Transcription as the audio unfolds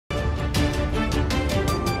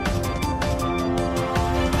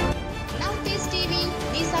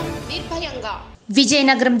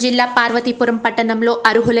విజయనగరం జిల్లా పార్వతీపురం పట్టణంలో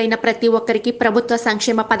అర్హులైన ప్రతి ఒక్కరికి ప్రభుత్వ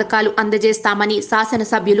సంక్షేమ పథకాలు అందజేస్తామని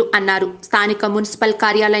శాసనసభ్యులు అన్నారు. స్థానిక మున్సిపల్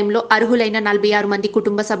కార్యాలయంలో అర్హులైన 46 మంది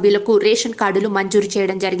కుటుంబ సభ్యులకు రేషన్ కార్డులు మంజూరు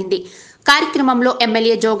చేయడం జరిగింది. కార్యక్రమంలో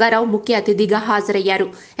ఎమ్మెల్యే జోగారావు ముఖ్య అతిథిగా హాజరయ్యారు.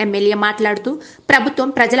 ఎమ్మెల్యే మాట్లాడుతూ ప్రభుత్వం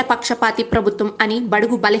ప్రజల పక్షపాతి ప్రభుత్వం అని,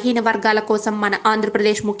 బడుగు బలహీన వర్గాల కోసం మన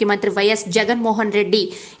ఆంధ్రప్రదేశ్ ముఖ్యమంత్రి వైఎస్ జగన్మోహన్ రెడ్డి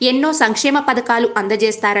ఎన్నో సంక్షేమ పథకాలు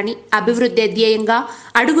అందజేస్తారని, అభివృద్ధి ధ్యేయంగా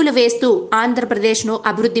అడుగులు వేస్తూ ఆంధ్రప్రదేశ్ను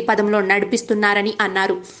అభివృద్ధి పదంలో నడిపిస్తున్నారని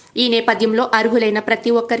అన్నారు. ఈ నేపథ్యంలో అర్హులైన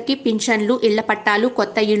ప్రతి ఒక్కరికి పింఛన్లు, ఇళ్ల పట్టాలు,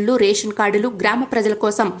 కొత్త ఇళ్లు, రేషన్ కార్డులు, గ్రామ ప్రజల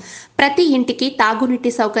కోసం ప్రతి ఇంటికి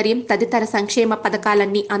తాగునీటి సౌకర్యం తదితర సంక్షేమ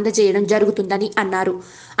పథకాలన్నీ అందజేయడం జరుగుతుందని అన్నారు.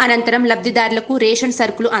 అనంతరం లబ్ధిదారులకు రేషన్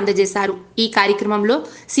సరుకులు అందజేశారు. ఈ కార్యక్రమంలో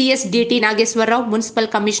CS DT Nageswararao, municipal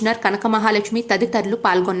commissioner కనక మహాలక్ష్మి తదితరులు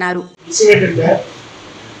పాల్గొన్నారు.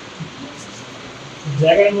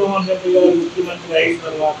 జగన్మోహన్ రెడ్డి గారు ముఖ్యమంత్రి అయిన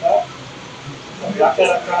తర్వాత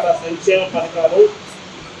రకరకాల సంక్షేమ పథకాలు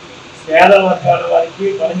పేద వర్గాల వారికి,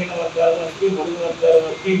 బలహీన వర్గాల వారికి, బడుగు వర్గాల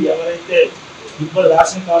వారికి, ఎవరైతే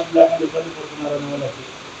రేషన్ కార్డు లేకుండా ఇబ్బంది పడుతున్నారో వాళ్ళకి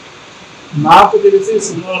నాకు తెలిసి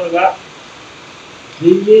సుమారుగా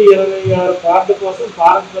 1026 కార్డు కోసం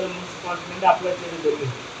పార్వతీపురం మున్సిపాలిటీ నుండి అప్లై చేయడం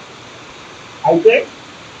జరిగింది. అయితే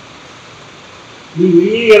ఈ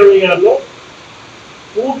 1026లో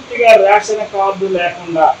పూర్తిగా రేషన్ కార్డు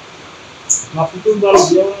లేకుండా మా కుటుంబాలు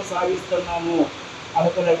జీవనం సాగిస్తున్నాము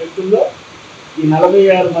అనుకునే వ్యక్తుల్లో ఈ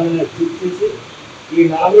 46 మందిని చూసి ఈ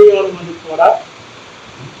 46 మందికి కూడా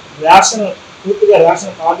పూర్తిగా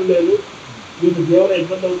రేషన్ కార్డు లేదు, వీళ్ళు జీవన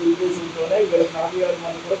ఇబ్బంది అవుతున్న ఉద్దేశంతోనే వీళ్ళకి 46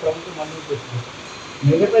 మంది కూడా ప్రభుత్వం మంజూరు చేస్తుంది.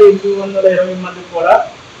 మిగతా 820 మందికి కూడా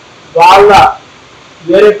వాళ్ళ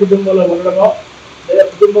వేరే కుటుంబంలో ఉండడమో, లేదా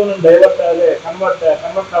కుటుంబం నుండి కన్వర్ట్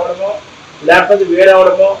అవ్వడమో, లేకపోతే వేరే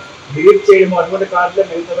అవడమో, డిలీట్ చేయడమో అటువంటి కార్డులే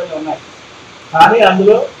మిగతావన్నీ ఉన్నాయి. కానీ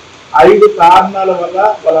అందులో 5 కారణాల వల్ల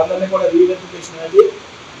వాళ్ళందరినీ కూడా రీవెరిఫికేషన్ అనేది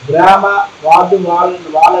గ్రామ వార్డు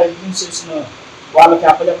వాళ్ళ అడ్మినిస్ట్రేషన్ వాళ్ళకి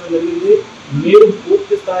అప్పచెప్పడం జరిగింది. మీరు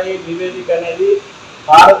పూర్తి స్థాయి నివేదిక అనేది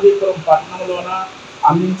పార్వతీపురం పట్టణంలోన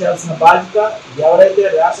అందించాల్సిన బాధ్యత ఎవరైతే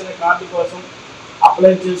రేషన్ కార్డు కోసం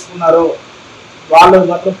అప్లై చేసుకున్నారో వాళ్ళు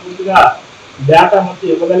మొత్తం పూర్తిగా డేటా మొత్తం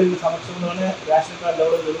ఇవ్వగలిగిన సమక్షంలోనే రేషన్ కార్డు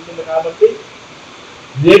ఇవ్వడం జరుగుతుంది. కాబట్టి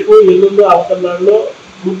రేపు ఎల్లుండి అవతలలో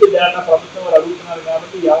పూర్తి డేటా ప్రభుత్వం వారు అడుగుతున్నారు.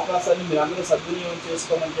 కాబట్టి ఈ అవకాశాన్ని మీరు అందరూ సద్వినియోగం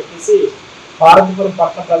చేసుకోమని చెప్పేసి పార్వతీపురం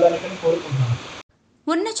పట్టణ ప్రజానికని కోరుకుంటున్నాను.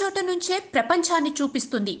 ఉన్న చోట నుంచే ప్రపంచాన్ని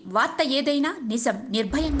చూపిస్తుంది. వార్త ఏదైనా నిజం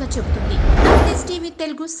నిర్భయంగా చెబుతుంది. నవతేజ్ టీవీ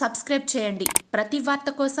తెలుగు సబ్స్క్రైబ్ చేయండి. ప్రతి వార్త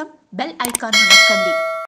కోసం బెల్ ఐకాన్ నొక్కండి.